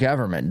of our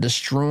government,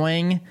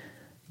 destroying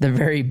the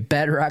very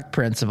bedrock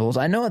principles.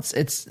 I know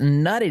it's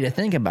nutty to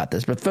think about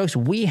this, but folks,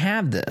 we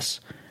have this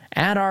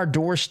at our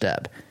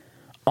doorstep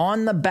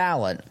on the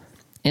ballot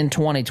in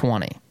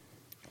 2020.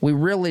 We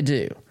really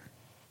do.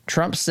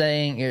 Trump's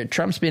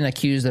being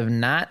accused of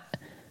not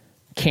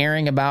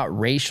caring about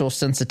racial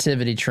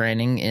sensitivity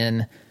training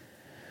in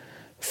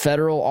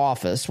federal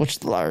office,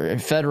 which are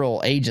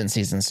federal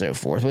agencies and so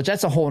forth, which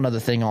that's a whole other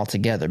thing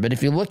altogether. But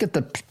if you look at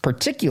the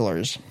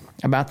particulars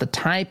about the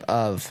type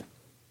of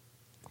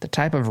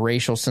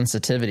racial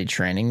sensitivity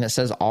training that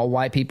says all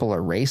white people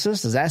are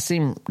racist, does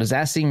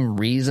that seem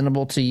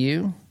reasonable to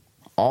you?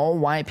 All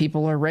white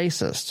people are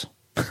racist.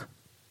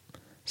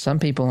 Some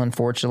people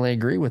unfortunately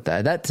agree with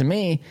that. That to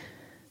me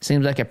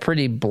seems like a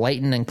pretty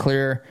blatant and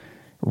clear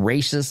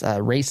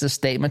racist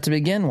statement to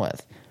begin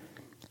with.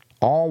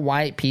 All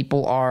white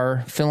people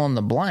are fill in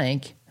the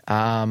blank.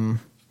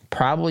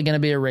 Probably going to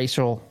be a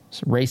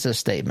racist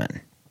statement.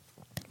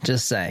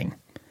 Just saying.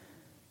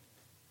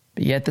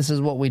 But yet this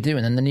is what we do.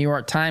 And then the New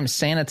York Times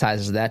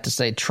sanitizes that to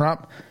say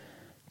Trump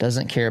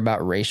doesn't care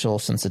about racial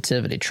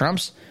sensitivity.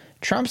 Trump's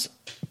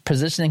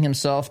positioning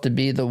himself to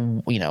be the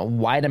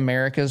white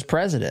America's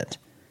president.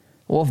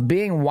 Well, if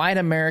being white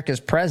America's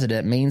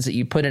president means that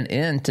you put an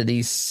end to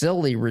these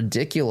silly,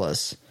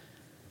 ridiculous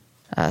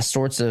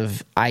sorts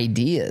of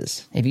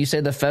ideas, if you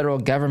say the federal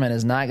government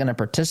is not going to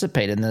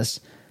participate in this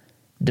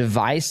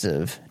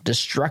divisive,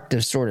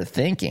 destructive sort of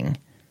thinking,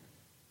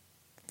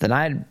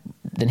 then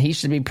he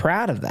should be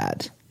proud of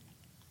that.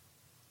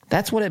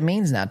 That's what it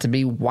means now to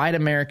be white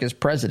America's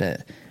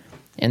president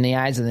in the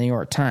eyes of the New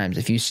York Times.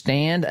 If you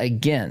stand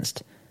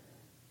against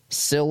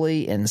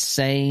silly,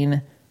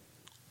 insane,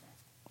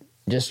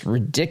 just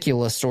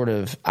ridiculous sort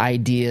of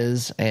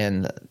ideas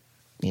and,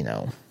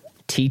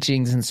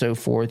 teachings and so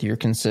forth, you're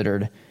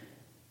considered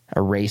a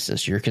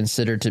racist. You're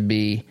considered to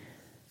be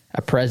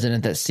a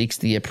president that seeks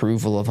the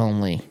approval of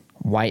only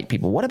white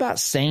people. What about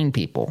sane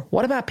people?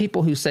 What about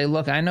people who say,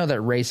 look, I know that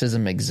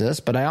racism exists,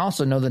 but I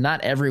also know that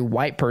not every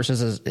white person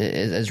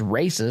is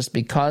racist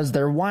because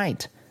they're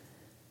white.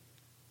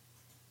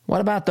 What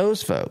about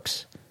those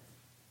folks?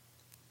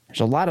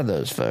 There's a lot of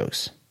those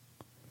folks.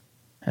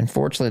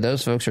 Unfortunately,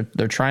 those folks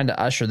they're trying to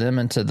usher them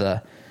into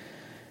the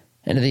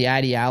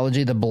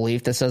ideology, the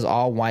belief that says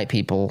all white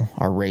people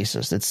are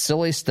racist. It's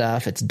silly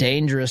stuff. It's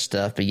dangerous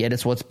stuff, but yet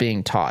it's what's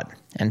being taught.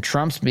 And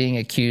Trump's being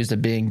accused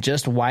of being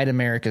just white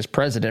America's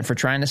president for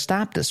trying to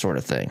stop this sort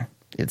of thing.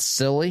 It's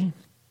silly.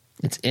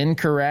 It's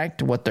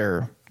incorrect.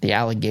 The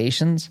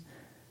allegations.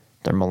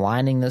 They're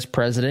maligning this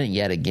president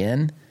yet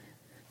again.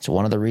 It's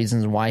one of the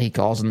reasons why he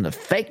calls them the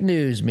fake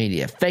news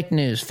media. Fake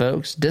news,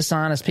 folks.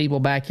 Dishonest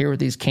people back here with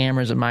these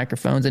cameras and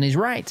microphones, and he's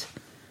right.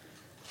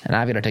 and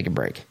I've got to take a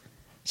break.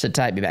 Sit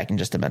tight, be back in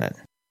just a minute.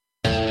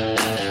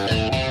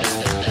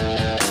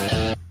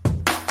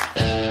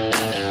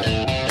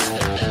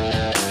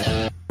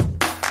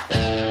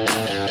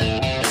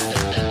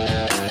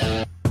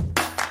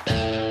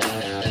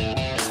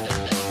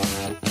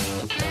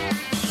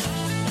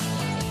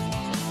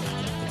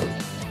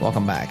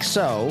 Welcome back.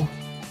 So,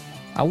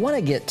 I want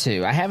to get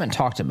to, I haven't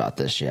talked about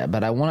this yet,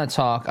 but I want to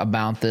talk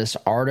about this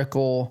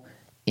article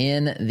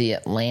in The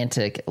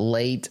Atlantic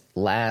late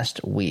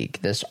last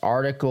week. This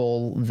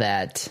article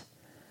that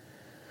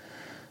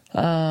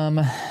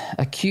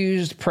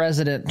accused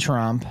President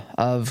Trump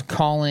of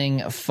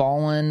calling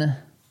fallen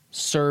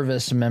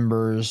service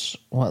members,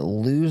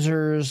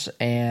 losers,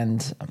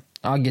 and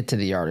I'll get to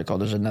the article.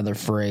 There's another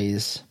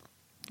phrase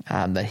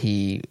that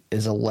he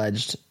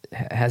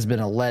has been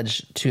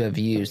alleged to have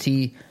used.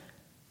 He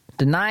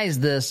denies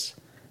this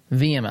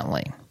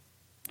vehemently.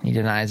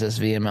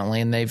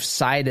 And they've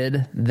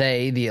cited,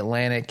 the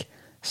Atlantic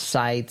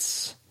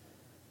cites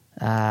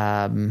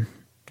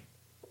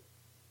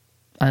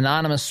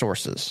anonymous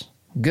sources,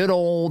 good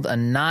old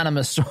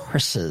anonymous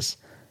sources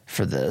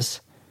for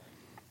this.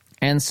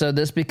 And so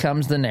this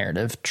becomes the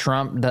narrative.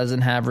 Trump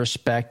doesn't have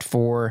respect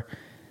for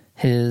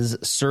his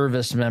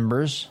service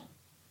members,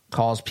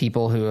 calls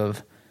people who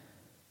have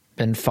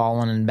been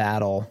fallen in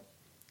battle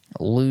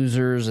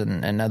losers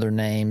and other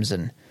names.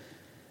 And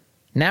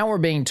now we're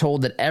being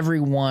told that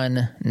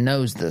everyone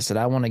knows this. And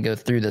I want to go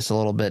through this a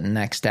little bit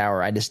next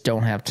hour. I just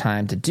don't have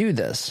time to do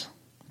this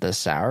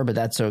hour, but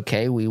that's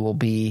okay. We will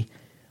be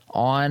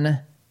on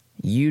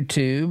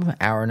YouTube,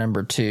 hour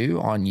number 2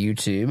 on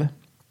YouTube.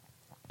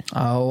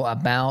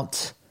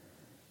 About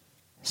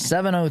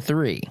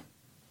 7:03,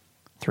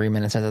 3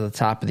 minutes after the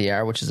top of the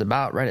hour, which is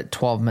about right at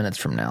 12 minutes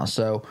from now.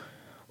 So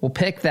we'll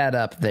pick that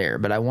up there,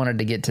 but I wanted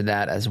to get to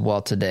that as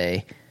well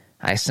today.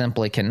 I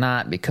simply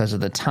cannot because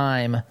of the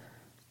time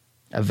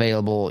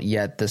available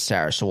yet this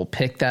hour. So we'll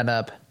pick that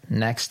up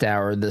next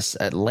hour. This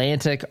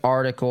Atlantic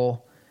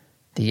article,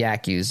 the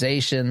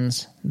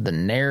accusations, the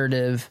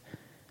narrative,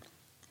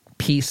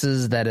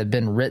 pieces that have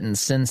been written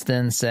since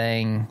then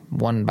saying,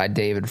 one by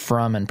David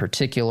Frum in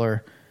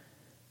particular,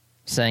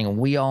 saying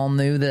we all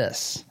knew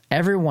this.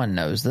 Everyone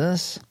knows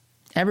this.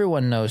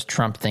 Everyone knows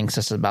Trump thinks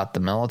this about the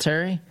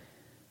military.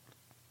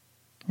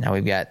 Now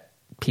we've got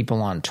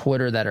people on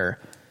Twitter that are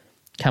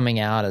coming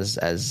out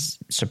as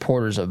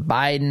supporters of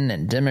Biden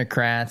and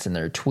Democrats, and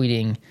they're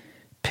tweeting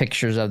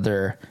pictures of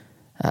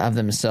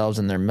themselves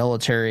in their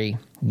military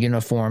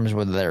uniforms,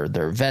 whether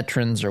they're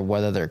veterans or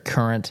whether they're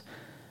current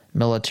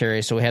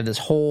military. So we have this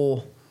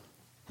whole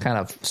kind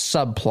of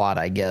subplot,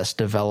 I guess,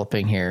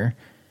 developing here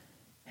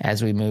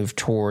as we move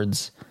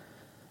towards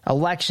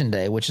Election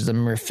Day, which is a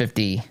mere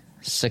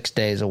 56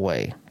 days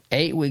away.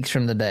 8 weeks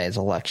from today is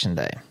Election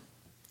Day.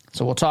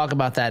 So we'll talk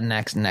about that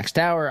next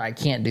hour. I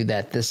can't do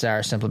that this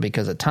hour simply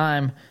because of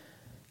time.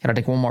 Got to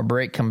take one more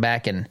break, come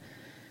back and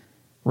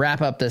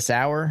wrap up this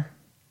hour,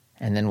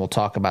 and then we'll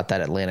talk about that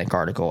Atlantic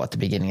article at the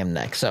beginning of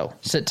next. So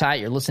sit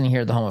tight. You're listening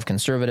here at the home of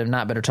conservative,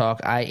 not better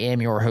talk. I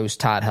am your host,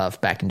 Todd Huff.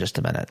 Back in just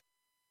a minute.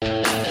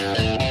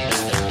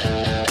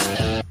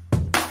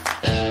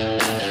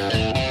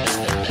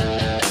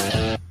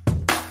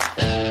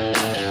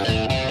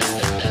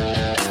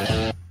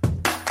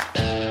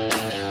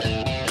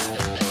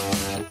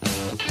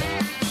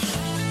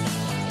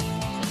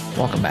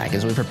 Welcome back.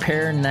 As we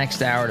prepare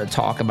next hour to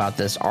talk about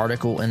this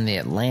article in The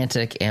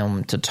Atlantic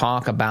and to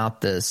talk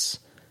about this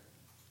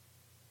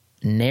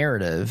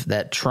narrative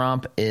that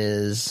Trump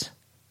is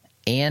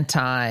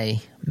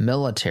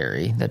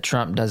anti-military, that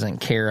Trump doesn't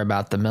care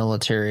about the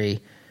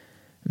military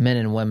men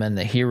and women,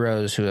 the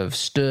heroes who have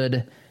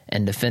stood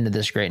and defended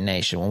this great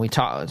nation. When we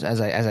talk, as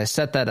I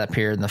set that up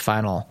here in the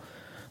final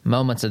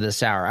moments of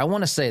this hour, I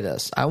want to say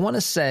this. I want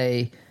to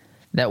say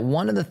that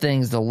one of the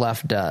things the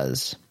left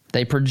does,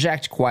 they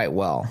project quite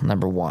well,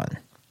 number one.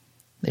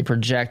 They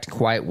project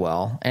quite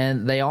well.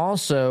 And they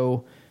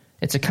also,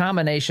 it's a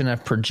combination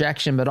of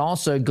projection, but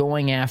also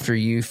going after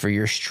you for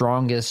your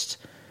strongest,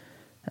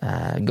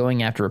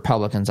 going after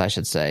Republicans, I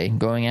should say,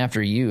 going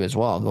after you as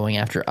well, going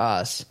after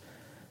us.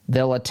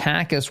 They'll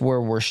attack us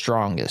where we're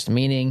strongest,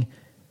 meaning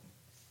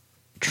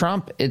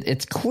Trump,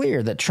 it's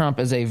clear that Trump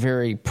is a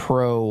very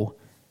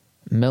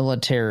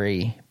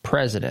pro-military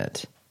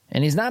president.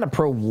 And he's not a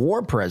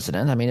pro-war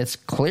president. I mean, it's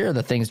clear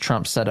the things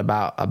Trump said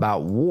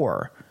about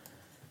war.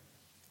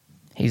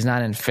 He's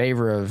not in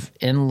favor of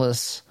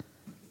endless,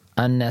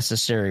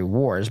 unnecessary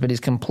wars, but he's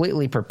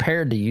completely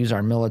prepared to use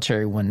our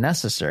military when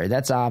necessary.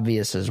 That's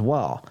obvious as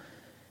well.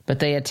 But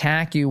they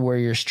attack you where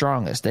you're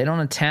strongest. They don't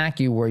attack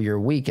you where you're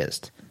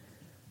weakest.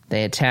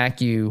 They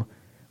attack you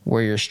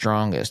where you're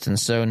strongest. And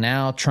so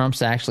now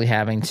Trump's actually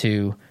having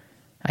to,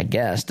 I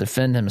guess,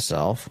 defend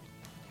himself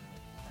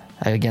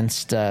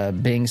against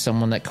being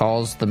someone that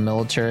calls the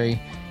military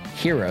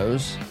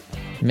heroes,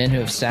 men who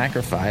have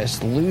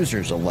sacrificed,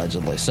 losers,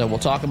 allegedly. So we'll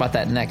talk about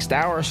that next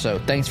hour. So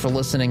thanks for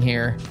listening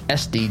here.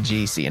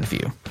 SDG, seeing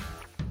you.